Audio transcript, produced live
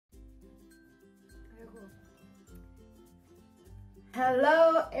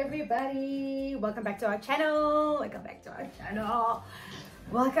Hello everybody, welcome back to our channel.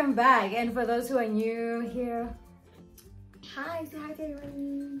 Welcome back. And for those who are new here, hi, say hi to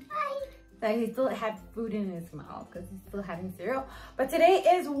everyone. Hi. So he still had food in his mouth because he's still having cereal, but today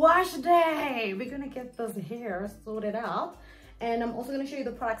is wash day. We're gonna get this hair sorted out, and I'm also gonna show you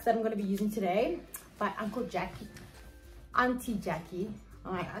the products that I'm gonna be using today by Auntie Jackie.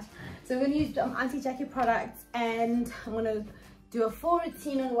 Oh my gosh. So I'm gonna use Auntie Jackie products, and I'm gonna do a full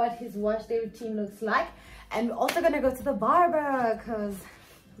routine on what his wash day routine looks like. And we're also gonna go to the barber because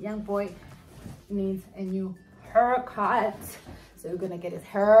young boy needs a new haircut. So we're gonna get his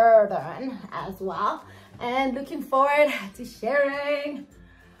hair done as well. And looking forward to sharing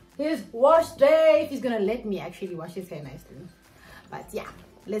his wash day. If he's gonna let me actually wash his hair nicely. But yeah,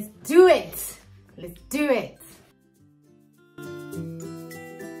 let's do it. Let's do it.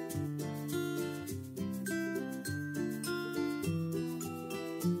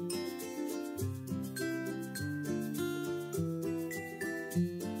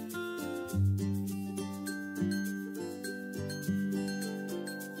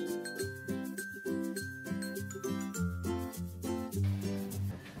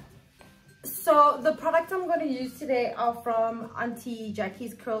 So the products I'm going to use today are from Auntie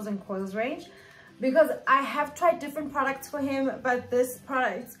Jackie's Curls and Coils range, because I have tried different products for him, but this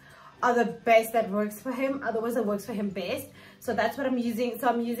products are the best that works for him. Otherwise it works for him best. So that's what I'm using. So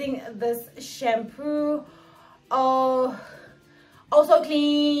I'm using this shampoo, also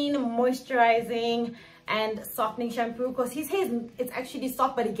clean, moisturizing and softening shampoo, because his hair it's actually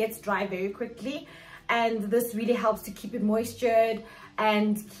soft but it gets dry very quickly, and this really helps to keep it moistured.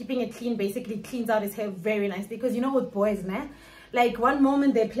 And keeping it clean basically cleans out his hair very nicely, because you know with boys, man, like one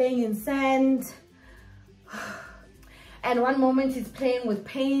moment they're playing in sand and one moment he's playing with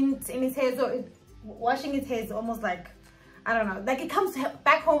paint in his hair. So washing his hair is almost like, I don't know, like it comes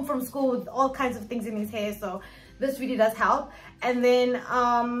back home from school with all kinds of things in his hair. So this really does help. And then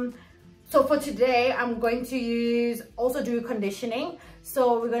so for today I'm going to also do conditioning.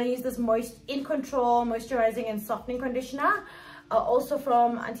 So we're going to use this In Control moisturizing and softening conditioner, also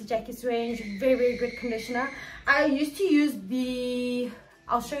from Auntie Jackie's range. Very good conditioner. I used to use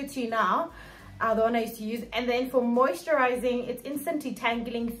I'll show it to you now, the one I used to use. And then for moisturizing, it's instant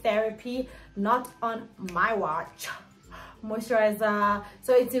detangling therapy, not on my watch moisturizer.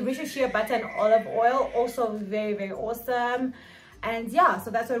 So it's a Risha Shea butter and olive oil, also very awesome. And yeah,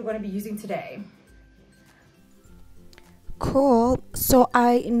 so that's what we're going to be using today. Cool. So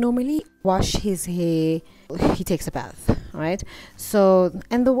I normally wash his hair. He takes a bath, right? So,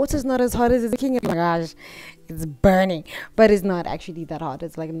 and the water's not as hot as it's looking. Oh my gosh, it's burning, but it's not actually that hot.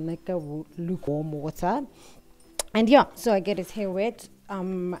 It's like a lukewarm water. And yeah, so I get his hair wet,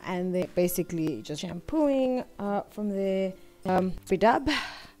 and then basically just shampooing from the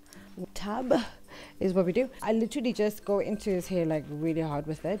tub is what we do. I literally just go into his hair like really hard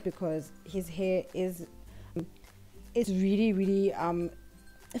with it, because his hair is really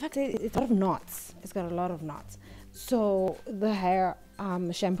in fact it's a lot of knots. It's got a lot of knots. So the hair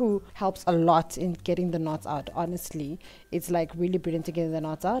shampoo helps a lot in getting the knots out. Honestly, it's like really brilliant to get the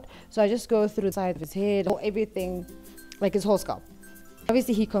knots out. So I just go through the side of his head, everything, like his whole scalp.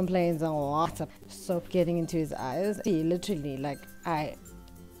 Obviously he complains a lot of soap getting into his eyes. He literally, like, I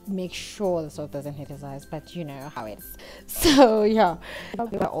make sure the soap doesn't hit his eyes, but you know how it is. So yeah,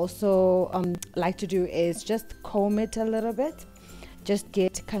 what I also like to do is just comb it a little bit, just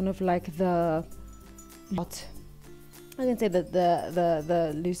get kind of like the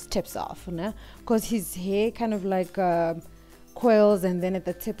loose tips off, you know, because his hair kind of like coils, and then at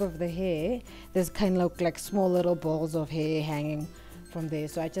the tip of the hair there's kind of like small little balls of hair hanging from there.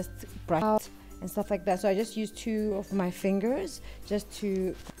 So I just brush out and stuff like that. So I just use 2 of my fingers just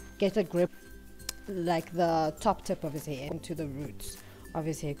to get a grip, like the top tip of his hair into the roots of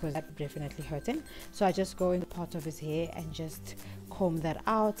his hair, because that definitely hurt him. So I just go in the part of his hair and just comb that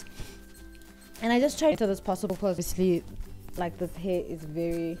out. And I just try to as possible, because obviously like this hair is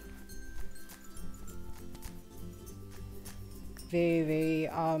very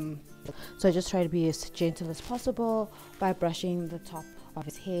so I just try to be as gentle as possible by brushing the top of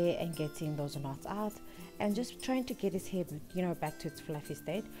his hair and getting those knots out, and just trying to get his hair, you know, back to its fluffy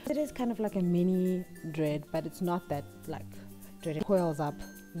state. It is kind of like a mini dread, but it's not that like dread. It coils up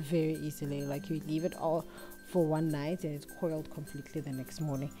very easily. Like you leave it all for one night and it's coiled completely the next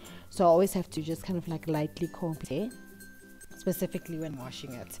morning. So I always have to just kind of like lightly comb his hair, specifically when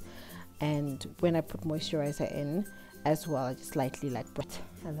washing it. And when I put moisturizer in as well, I just lightly like brush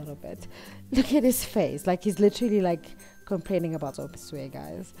a little bit. Look at his face, like he's literally like complaining about soap, I swear,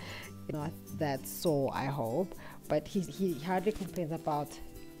 guys. Not that sore, I hope, but he hardly complains about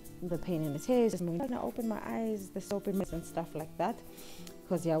the pain in his hair. He's just going to open my eyes, the soap in my eyes and stuff like that,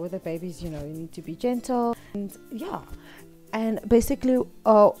 because yeah, with the babies, you know, you need to be gentle. And yeah, and basically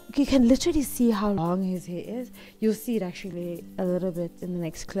you can literally see how long his hair is. You'll see it actually a little bit in the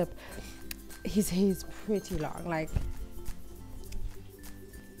next clip. His hair is pretty long, like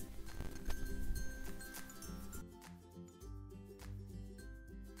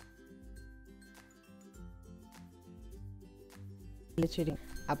literally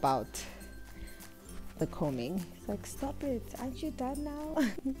about the combing. He's like, stop it, aren't you done now?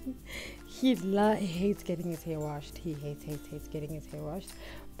 He hates getting his hair washed. He hates getting his hair washed,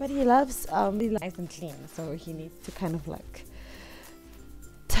 but he loves nice and clean, so he needs to kind of like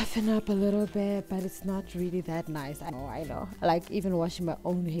toughen up a little bit, but it's not really that nice. I know, like even washing my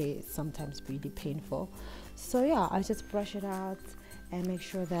own hair is sometimes really painful. So yeah, I just brush it out and make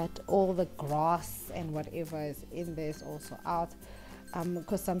sure that all the grass and whatever is in there is also out.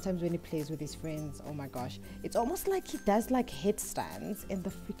 Because sometimes when he plays with his friends, oh my gosh, it's almost like he does like headstands in the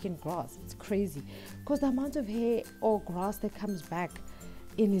freaking grass. It's crazy, because the amount of hair or grass that comes back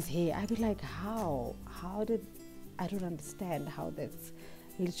in his hair, I'd be like, how did, I don't understand how that's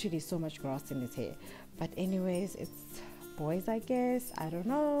literally so much grass in his hair. But anyways, it's boys, I guess. I don't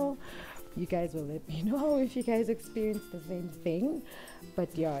know, you guys will let me know if you guys experience the same thing.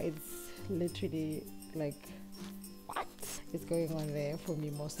 But yeah, it's literally like, what is going on there for me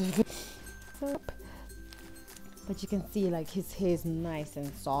most of the time. But you can see like his hair is nice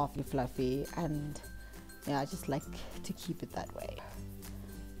and soft and fluffy, and yeah, I just like to keep it that way.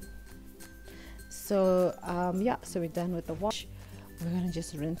 So yeah, so we're done with the wash. We're gonna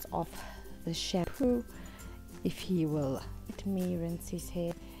just rinse off the shampoo. If he will let me rinse his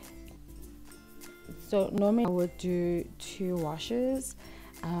hair. So normally I would do 2 washes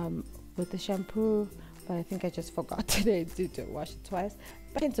with the shampoo, but I think I just forgot today to wash it twice.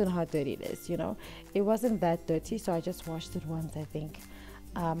 But it depends on how dirty it is, you know. It wasn't that dirty, so I just washed it once, I think,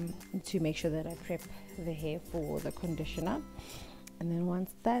 to make sure that I prep the hair for the conditioner. And then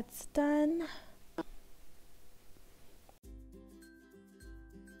once that's done,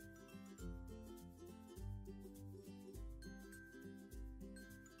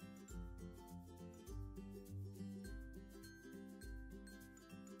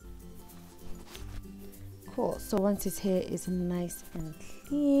 cool. So once his hair is nice and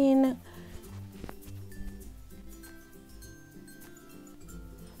clean,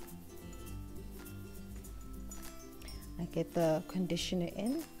 I get the conditioner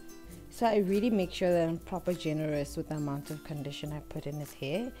in. So I really make sure that I'm proper generous with the amount of conditioner I put in his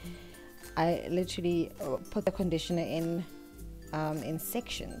hair. I literally put the conditioner in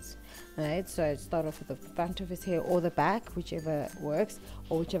sections, right? So I start off with the front of his hair or the back, whichever works,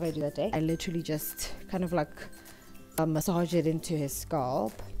 or whichever I do that day. I literally just kind of like massage it into his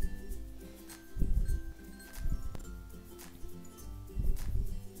scalp.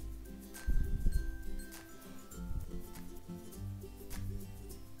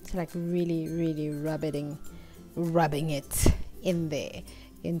 So like really rubbing it in there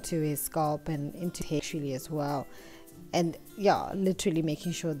into his scalp and into hair actually as well. And yeah, literally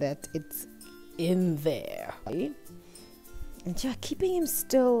making sure that it's in there, right? And yeah, keeping him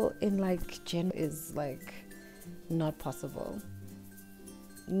still in like general is like not possible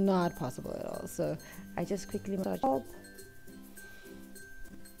at all. So I just quickly massage up.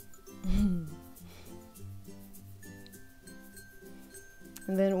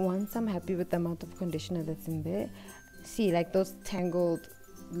 And then once I'm happy with the amount of conditioner that's in there, see like those tangled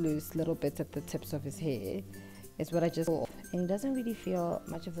loose little bits at the tips of his hair is what I just pull off, and he doesn't really feel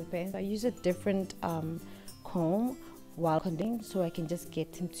much of the pain. So I use a different comb while conditioning, so I can just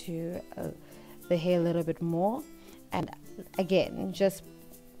get into the hair a little bit more. And again, just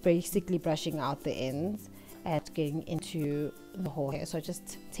basically brushing out the ends and getting into the whole hair. So I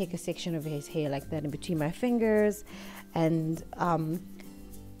just take a section of his hair like that in between my fingers and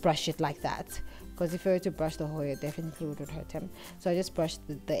brush it like that, because if I were to brush the whole hair, it definitely would hurt him. So I just brush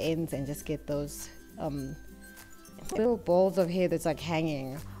the ends and just get those little balls of hair that's like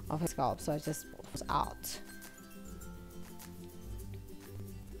hanging off his scalp. So I just pull those out.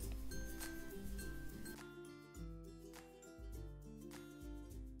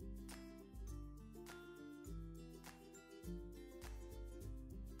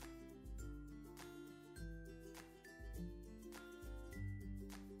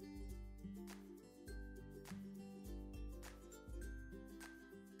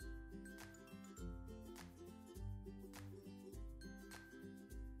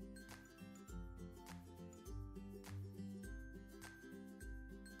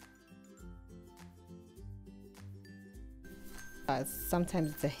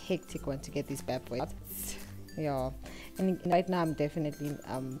 Sometimes it's a hectic one to get these bad boys out. Yeah, and right now I'm definitely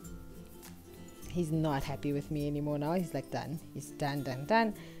he's not happy with me anymore now. He's like done. He's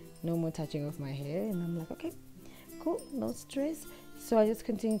done. No more touching of my hair. And I'm like, okay, cool, no stress. So I just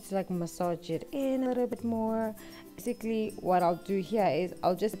continue to like massage it in a little bit more. Basically what I'll do here is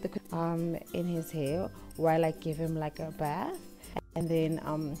I'll just put in his hair while I give him like a bath. And then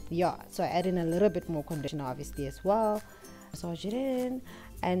yeah, so I add in a little bit more conditioner obviously as well. Massage it in,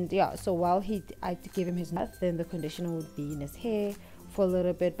 and yeah, so while I give him his bath, then the conditioner would be in his hair for a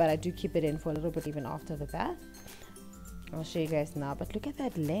little bit, but I do keep it in for a little bit even after the bath. I'll show you guys now, but look at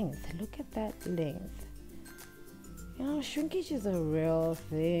that length. Look at that length. You know, shrinkage is a real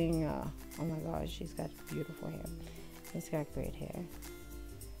thing. Oh my gosh, he's got beautiful hair. He's got great hair.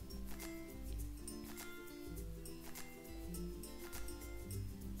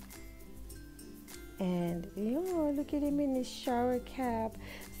 And look at him in his shower cap.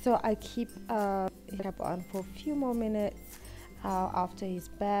 So I keep his cap on for a few more minutes after his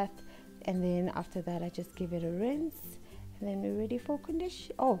bath, and then after that I just give it a rinse, and then we're ready for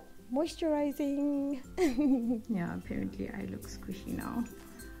moisturizing. Yeah, apparently I look squishy now,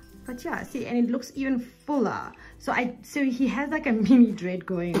 but yeah, see, and it looks even fuller. So he has like a mini dread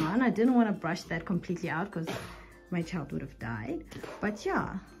going on. I didn't want to brush that completely out because my child would have died, but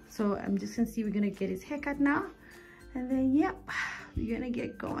yeah. So I'm just gonna see, we're gonna get his haircut now, and then yep, we're gonna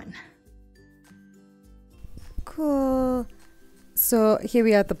get going. Cool. So here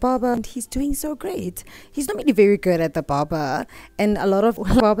we are at the barber, and he's doing so great. He's not really very good at the barber, and a lot of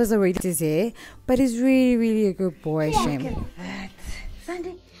barbers already his hair, but he's really, really a good boy. Yeah, shame. Look at that,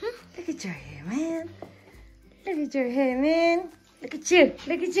 Sandy. Look at your hair, man. Look at your hair, man. Look at you.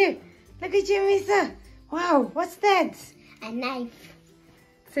 Look at you. Look at you, Misa. Wow, what's that? A knife.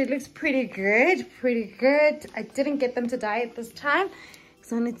 So it looks pretty good, pretty good. I didn't get them to dye it this time,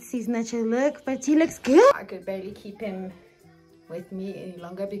 so I wanted to see his natural look, but he looks good. I could barely keep him with me any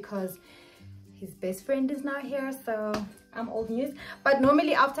longer because his best friend is now here, so I'm old news. But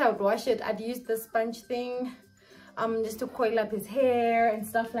normally after I would wash it, I'd use the sponge thing just to coil up his hair and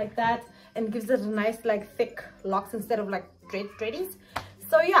stuff like that, and gives it a nice like thick locks instead of like dreadies.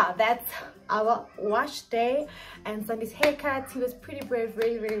 So yeah, that's our wash day and Sunday's haircut. He was pretty brave,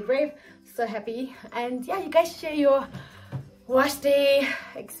 really, really brave. So happy. And yeah, you guys share your wash day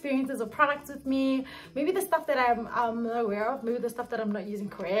experiences or products with me. Maybe the stuff that I'm not aware of, maybe the stuff that I'm not using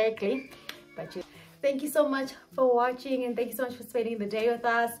correctly. But yeah, thank you so much for watching, and thank you so much for spending the day with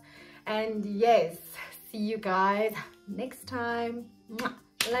us. And yes, see you guys next time. Mwah.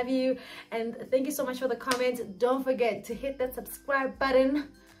 Love you, and thank you so much for the comments. Don't forget to hit that subscribe button,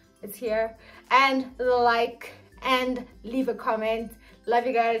 it's here, and the like, and leave a comment. Love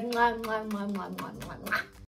you guys. Mwah, mwah, mwah, mwah, mwah, mwah.